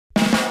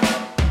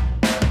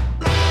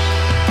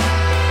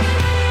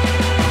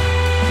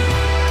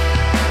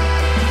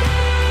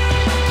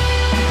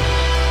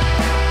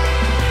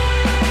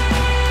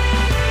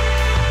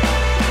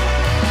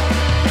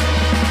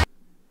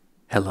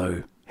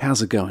Hello,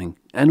 how's it going?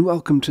 And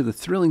welcome to the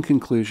thrilling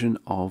conclusion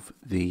of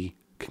the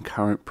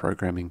Concurrent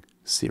Programming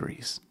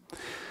series.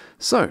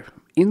 So,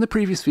 in the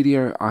previous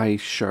video, I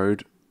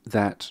showed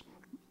that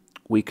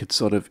we could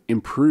sort of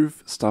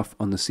improve stuff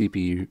on the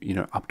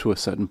CPU, up to a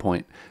certain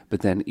point,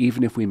 but then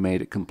even if we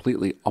made it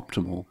completely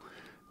optimal,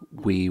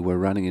 we were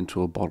running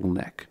into a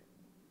bottleneck.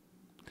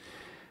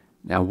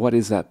 Now, what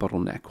is that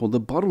bottleneck? Well,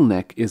 the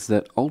bottleneck is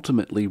that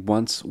ultimately,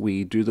 once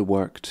we do the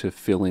work to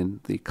fill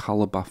in the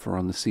color buffer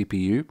on the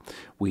CPU,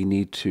 we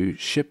need to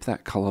ship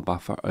that color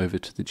buffer over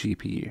to the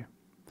GPU.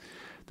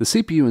 The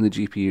CPU and the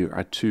GPU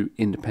are two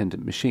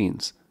independent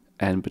machines,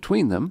 and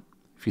between them,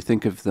 if you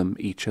think of them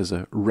each as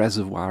a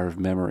reservoir of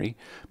memory,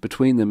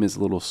 between them is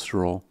a little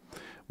straw,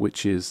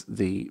 which is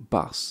the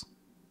bus.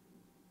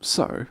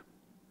 So,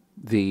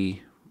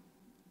 the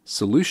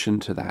solution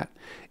to that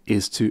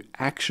is to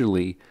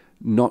actually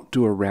not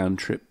do a round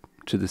trip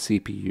to the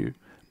CPU,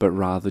 but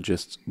rather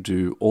just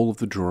do all of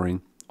the drawing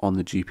on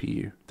the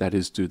GPU. That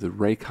is, do the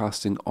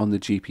raycasting on the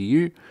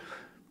GPU,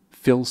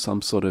 fill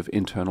some sort of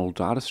internal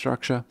data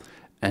structure,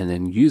 and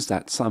then use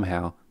that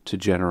somehow to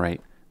generate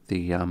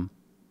the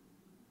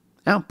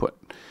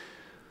output.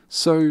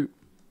 So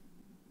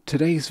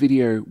today's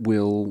video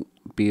will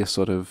be a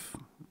sort of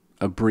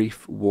a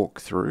brief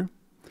walkthrough,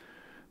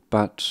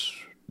 but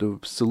the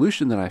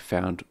solution that I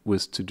found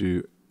was to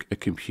do a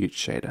compute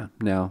shader.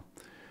 Now,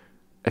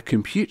 a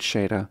compute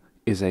shader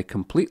is a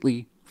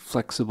completely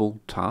flexible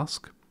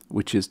task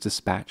which is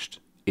dispatched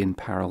in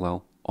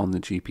parallel on the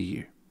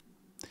GPU.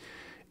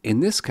 In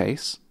this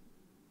case,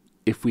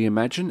 if we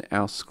imagine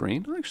our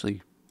screen, I'll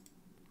actually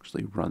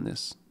run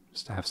this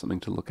just to have something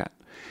to look at.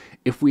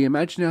 If we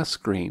imagine our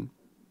screen,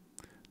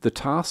 the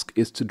task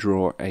is to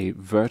draw a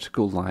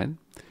vertical line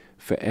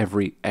for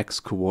every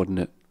x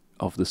coordinate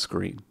of the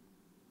screen.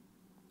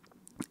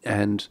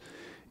 And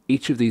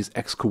each of these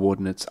x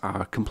coordinates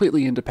are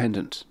completely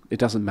independent. It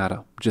doesn't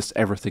matter, just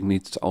everything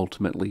needs to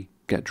ultimately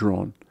get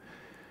drawn.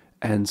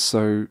 And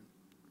so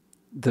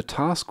the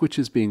task which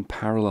is being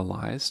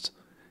parallelized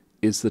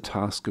is the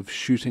task of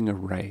shooting a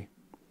ray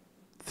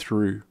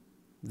through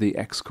the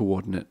x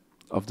coordinate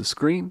of the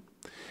screen.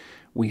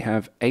 We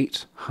have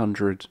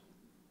 800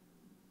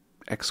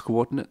 x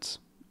coordinates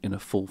in a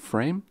full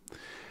frame,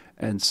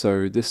 and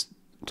so this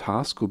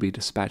task will be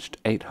dispatched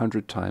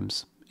 800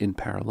 times in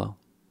parallel.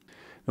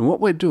 And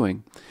what we're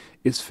doing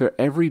is for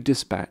every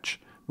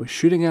dispatch, we're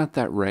shooting out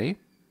that ray,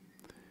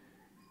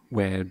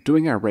 we're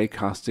doing our ray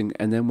casting,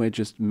 and then we're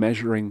just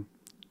measuring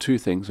two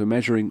things. We're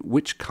measuring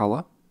which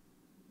color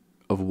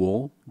of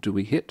wall do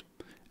we hit,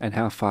 and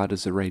how far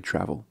does the ray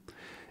travel.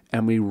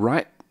 And we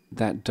write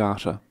that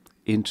data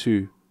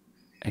into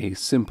a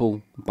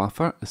simple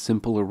buffer, a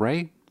simple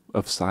array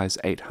of size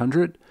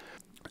 800.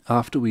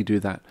 After we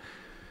do that,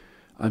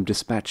 I'm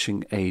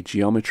dispatching a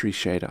geometry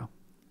shader.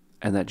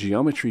 And that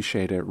geometry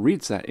shader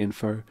reads that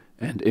info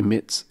and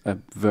emits a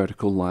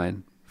vertical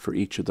line for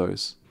each of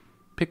those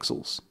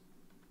pixels.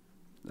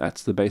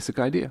 That's the basic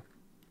idea.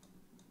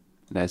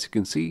 And as you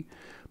can see,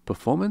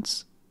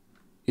 performance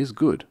is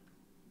good.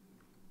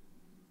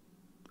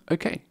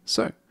 Okay,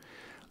 so a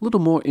little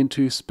more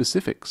into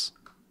specifics.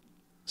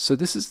 So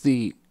this is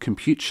the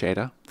compute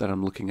shader that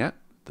I'm looking at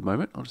the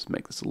moment. I'll just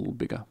make this a little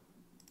bigger.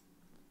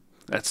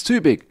 That's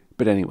too big,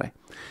 but anyway.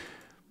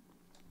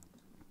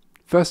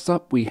 First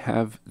up, we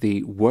have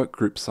the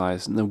workgroup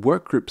size, and the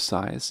workgroup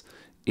size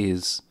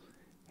is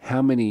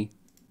how many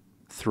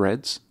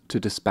threads to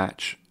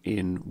dispatch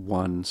in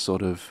one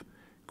sort of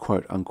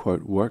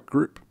quote-unquote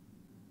workgroup.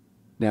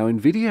 Now,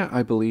 NVIDIA,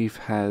 I believe,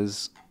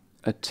 has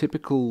a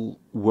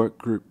typical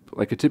workgroup,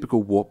 like a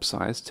typical warp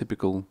size,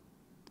 typical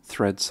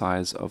thread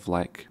size of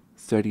like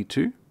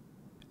 32.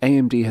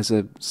 AMD has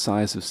a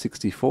size of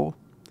 64,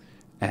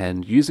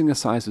 and using a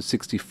size of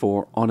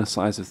 64 on a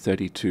size of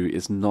 32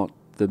 is not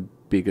the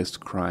biggest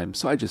crime,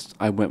 so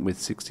I went with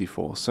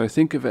 64. So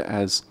think of it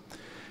as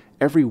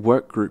every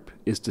work group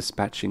is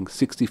dispatching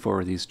 64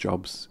 of these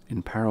jobs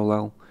in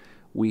parallel.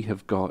 We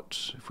have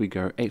got, if we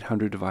go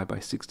 800 divided by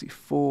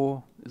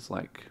 64 is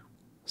like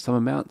some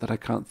amount that I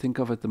can't think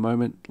of at the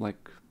moment,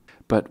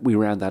 but we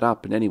round that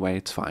up, and anyway,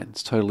 it's fine,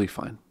 it's totally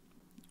fine.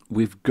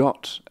 We've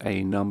got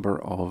a number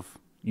of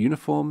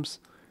uniforms.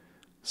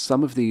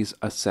 Some of these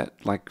are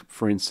set, like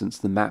for instance,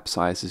 the map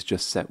size is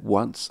just set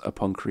once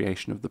upon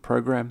creation of the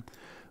program,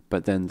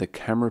 but then the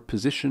camera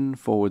position,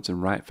 forwards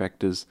and right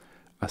vectors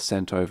are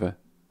sent over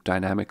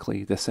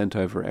dynamically. They're sent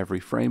over every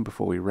frame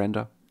before we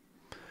render.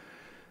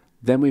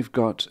 Then we've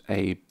got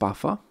a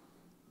buffer,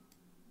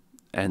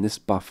 and this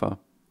buffer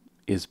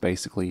is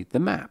basically the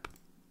map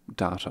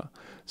data.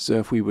 So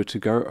if we were to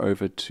go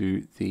over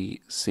to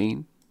the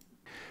scene,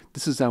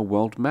 this is our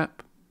world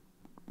map.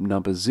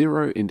 Number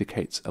 0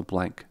 indicates a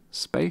blank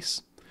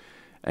space,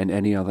 and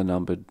any other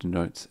number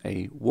denotes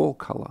a wall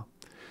color.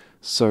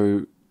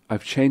 So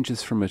I've changed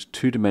this from a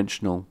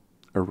two-dimensional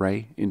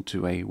array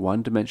into a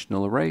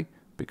one-dimensional array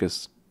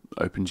because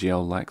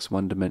OpenGL likes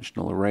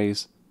one-dimensional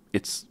arrays.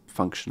 It's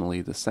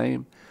functionally the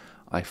same.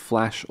 I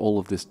flash all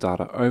of this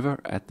data over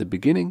at the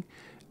beginning,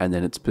 and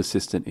then it's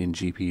persistent in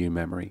GPU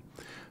memory.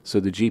 So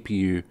the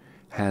GPU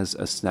has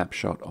a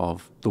snapshot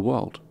of the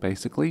world,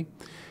 basically.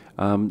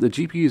 The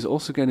GPU is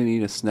also going to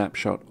need a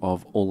snapshot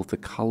of all of the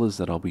colors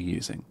that I'll be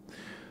using.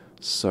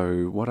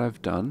 So what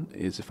I've done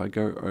is, if I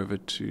go over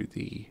to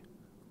the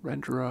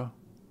renderer,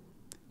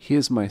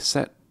 here's my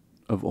set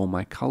of all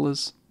my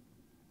colors.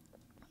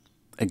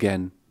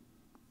 Again,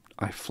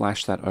 I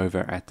flash that over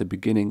at the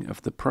beginning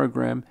of the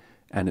program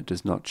and it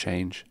does not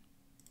change.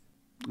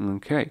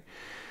 Okay,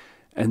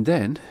 and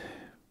then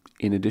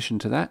in addition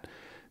to that,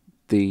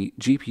 the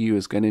GPU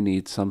is going to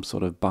need some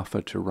sort of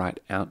buffer to write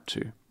out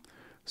to.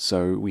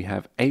 So we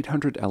have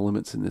 800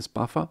 elements in this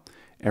buffer.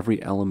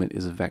 Every element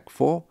is a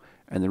vec4,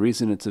 and the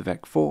reason it's a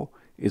vec4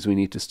 is we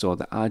need to store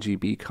the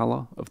RGB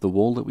color of the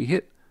wall that we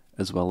hit,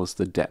 as well as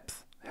the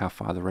depth, how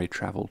far the ray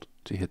traveled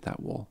to hit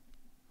that wall.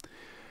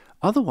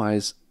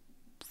 Otherwise,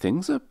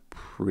 things are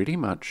pretty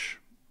much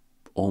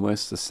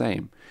almost the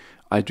same.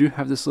 I do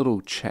have this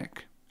little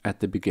check at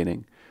the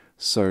beginning.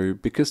 So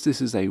because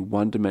this is a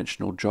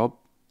one-dimensional job,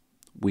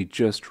 we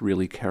just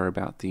really care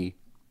about the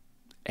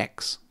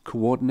X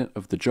coordinate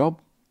of the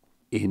job.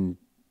 In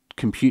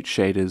compute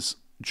shaders,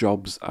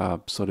 jobs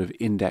are sort of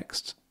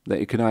indexed. That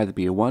it can either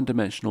be a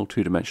one-dimensional,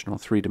 two-dimensional,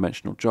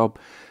 three-dimensional job,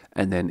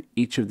 and then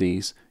each of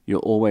these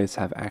you'll always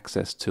have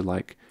access to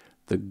like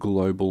the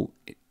global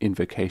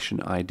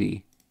invocation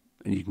ID,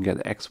 and you can get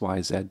the X,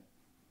 Y, Z.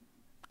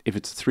 If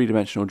it's a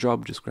three-dimensional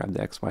job, just grab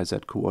the X, Y, Z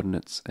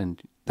coordinates,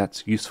 and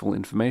that's useful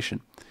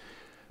information.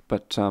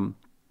 But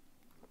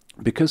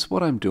because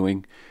what I'm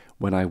doing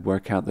when I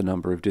work out the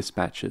number of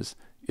dispatches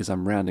is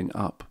I'm rounding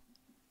up,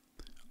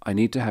 I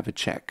need to have a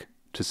check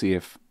to see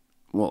if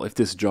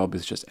this job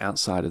is just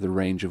outside of the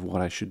range of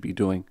what I should be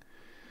doing.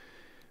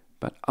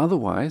 But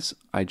otherwise,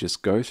 I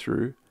just go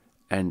through,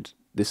 and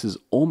this is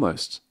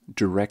almost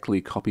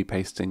directly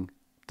copy-pasting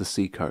the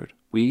C code.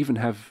 We even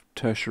have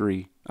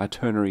ternary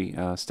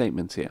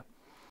statements here.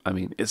 I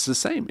mean, it's the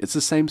same. It's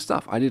the same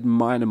stuff. I did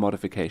minor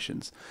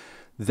modifications.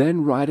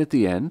 Then right at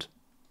the end,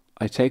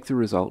 I take the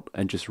result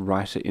and just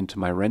write it into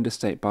my render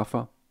state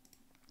buffer.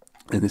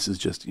 And this is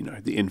just,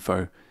 the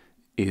info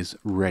is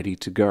ready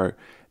to go.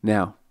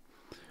 Now,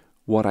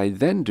 what I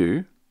then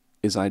do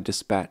is I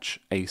dispatch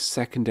a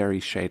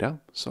secondary shader.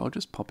 So I'll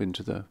just pop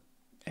into the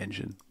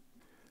engine.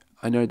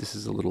 I know this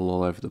is a little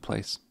all over the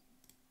place,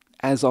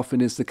 as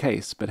often is the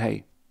case, but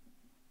hey,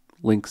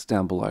 links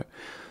down below.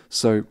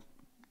 So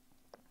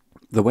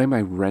the way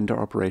my render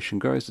operation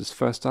goes is,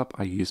 first up,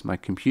 I use my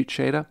compute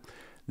shader.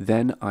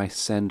 Then I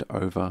send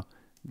over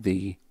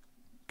the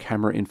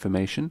camera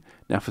information.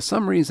 Now, for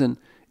some reason,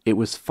 it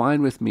was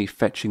fine with me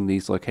fetching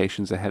these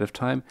locations ahead of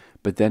time,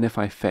 but then if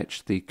I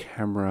fetch the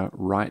camera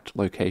right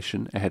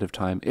location ahead of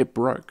time, it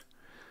broke.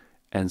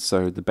 And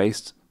so the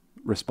base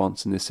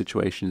response in this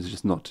situation is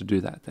just not to do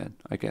that then,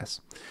 I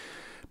guess.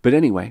 But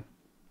anyway,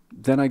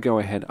 then I go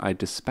ahead, I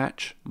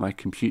dispatch my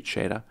compute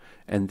shader,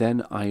 and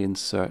then I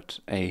insert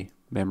a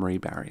memory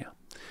barrier.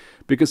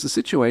 Because the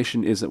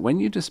situation is that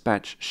when you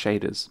dispatch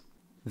shaders,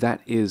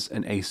 that is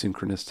an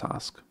asynchronous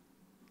task.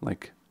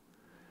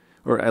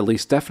 Or at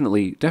least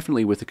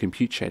definitely with a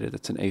compute shader,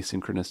 that's an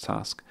asynchronous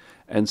task.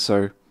 And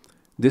so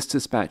this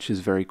dispatch is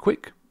very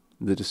quick.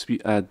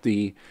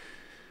 The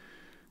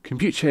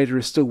compute shader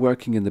is still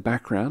working in the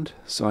background,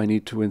 so I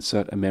need to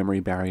insert a memory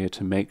barrier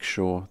to make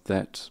sure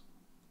that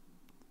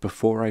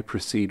before I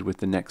proceed with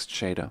the next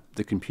shader,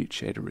 the compute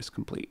shader is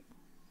complete.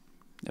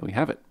 There we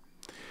have it.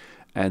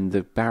 And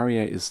the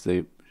barrier is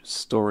the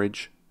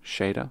storage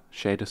shader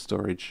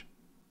storage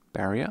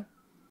barrier,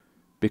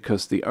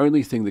 because the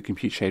only thing the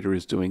compute shader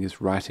is doing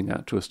is writing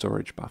out to a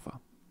storage buffer.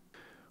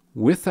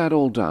 With that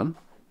all done,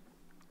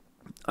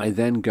 I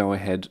then go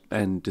ahead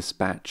and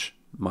dispatch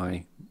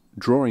my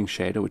drawing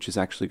shader, which is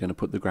actually going to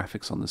put the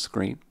graphics on the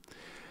screen.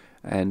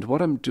 And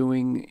what I'm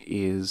doing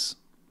is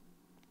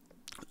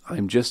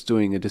I'm just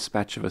doing a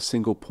dispatch of a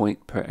single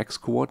point per X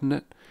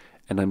coordinate,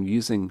 and I'm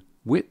using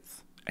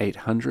width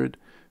 800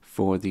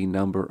 for the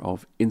number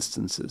of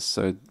instances.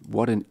 So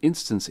what an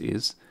instance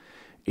is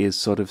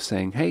sort of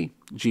saying, hey,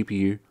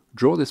 GPU,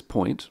 draw this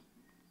point,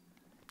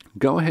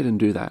 go ahead and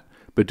do that,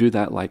 but do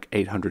that like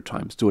 800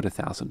 times, do it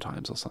 1,000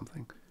 times or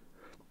something.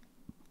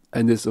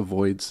 And this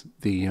avoids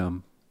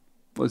the,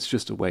 it's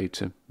just a way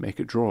to make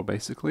it draw,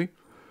 basically.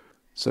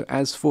 So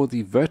as for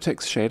the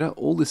vertex shader,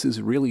 all this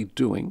is really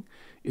doing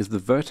is the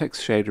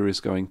vertex shader is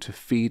going to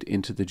feed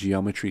into the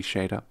geometry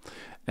shader.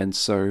 And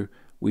so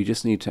we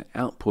just need to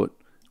output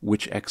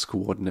which X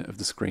coordinate of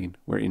the screen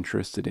we're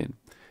interested in.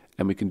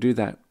 And we can do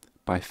that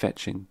by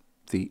fetching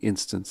the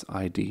instance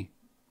ID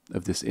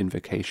of this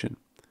invocation.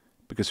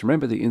 Because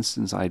remember, the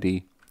instance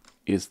ID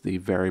is the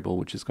variable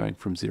which is going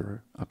from 0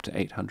 up to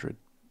 800.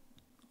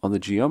 On the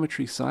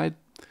geometry side,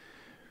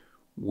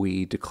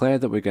 we declare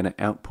that we're going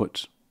to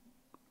output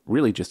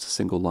really just a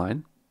single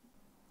line.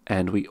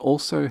 And we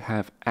also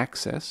have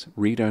access,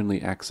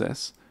 read-only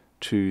access,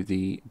 to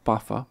the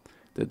buffer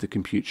that the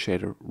compute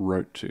shader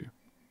wrote to.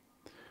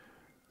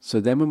 So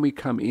then when we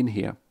come in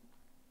here,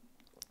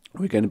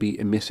 we're going to be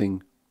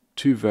emitting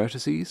two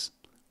vertices,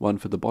 one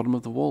for the bottom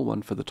of the wall,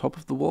 one for the top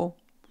of the wall.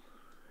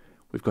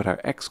 We've got our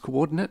X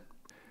coordinate.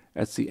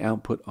 That's the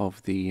output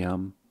of the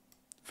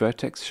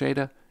vertex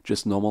shader,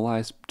 just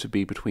normalized to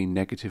be between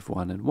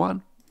 -1 and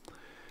 1.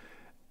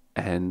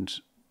 And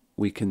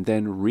we can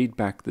then read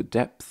back the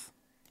depth.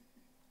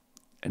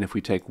 And if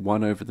we take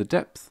 1 over the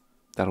depth,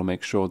 that'll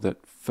make sure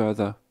that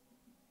further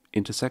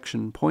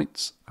intersection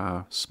points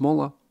are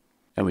smaller,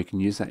 and we can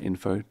use that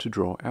info to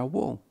draw our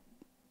wall.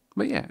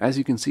 But yeah, as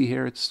you can see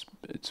here, it's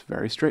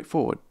very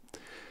straightforward.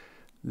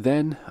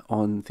 Then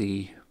on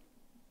the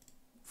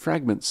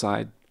fragment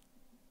side,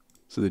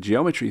 so the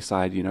geometry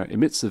side,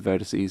 emits the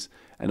vertices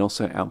and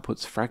also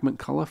outputs fragment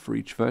color for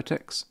each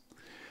vertex.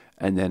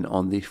 And then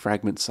on the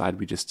fragment side,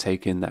 we just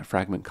take in that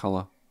fragment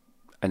color,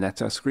 and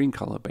that's our screen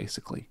color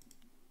basically.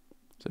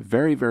 So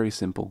very, very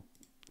simple.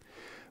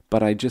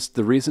 But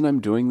the reason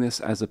I'm doing this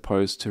as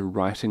opposed to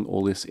writing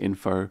all this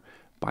info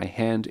by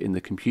hand in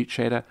the compute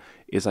shader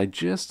is I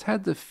just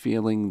had the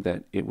feeling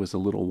that it was a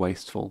little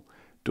wasteful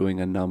doing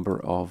a number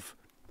of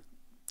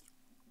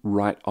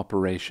write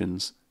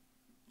operations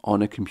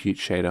on a compute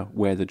shader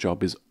where the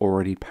job is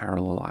already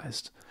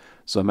parallelized.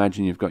 So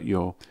imagine you've got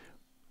your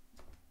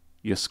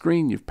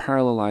screen, you've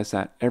parallelized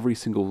that, every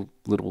single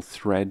little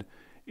thread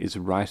is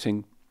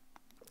writing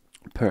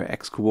per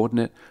X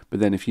coordinate, but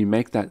then if you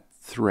make that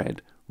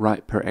thread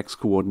write per X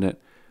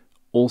coordinate,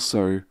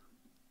 also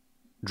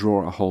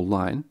draw a whole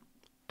line.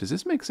 Does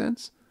this make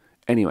sense?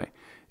 Anyway,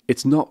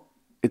 it's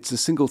a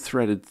single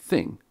threaded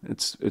thing.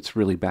 It's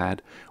really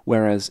bad.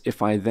 Whereas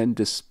if I then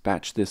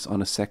dispatch this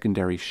on a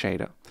secondary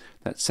shader,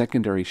 that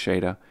secondary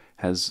shader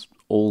has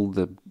all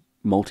the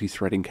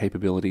multi-threading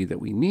capability that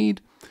we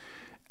need,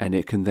 and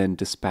it can then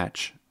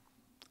dispatch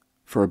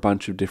for a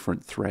bunch of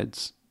different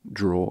threads,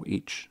 draw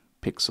each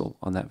pixel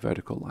on that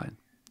vertical line.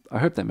 I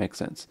hope that makes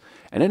sense.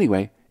 And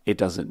anyway, it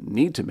doesn't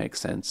need to make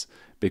sense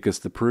because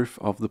the proof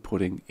of the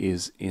pudding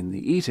is in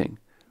the eating.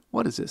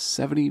 What is this,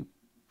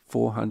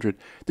 7,400?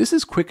 This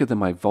is quicker than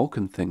my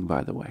Vulkan thing,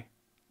 by the way.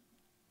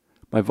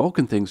 My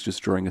Vulkan thing's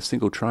just drawing a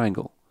single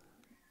triangle,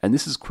 and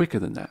this is quicker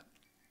than that.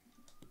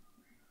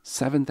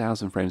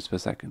 7,000 frames per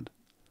second.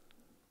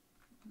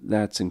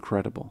 That's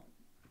incredible.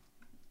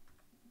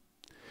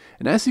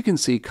 And as you can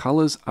see,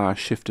 colors are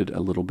shifted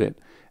a little bit,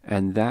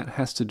 and that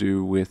has to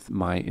do with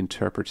my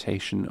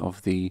interpretation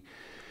of the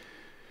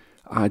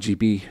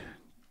RGB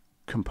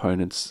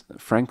components.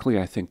 Frankly,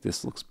 I think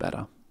this looks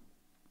better.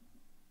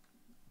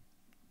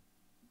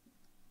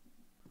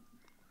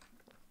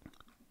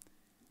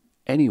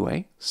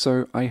 Anyway,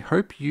 so I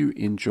hope you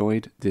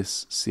enjoyed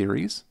this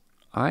series.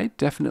 I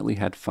definitely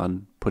had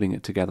fun putting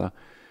it together.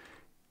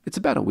 It's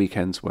about a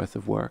weekend's worth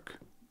of work.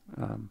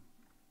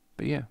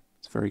 But yeah,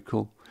 it's very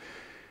cool.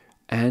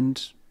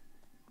 And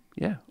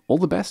yeah, all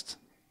the best.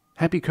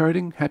 Happy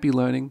coding, happy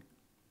learning.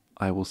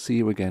 I will see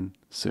you again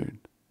soon.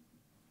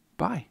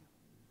 Bye.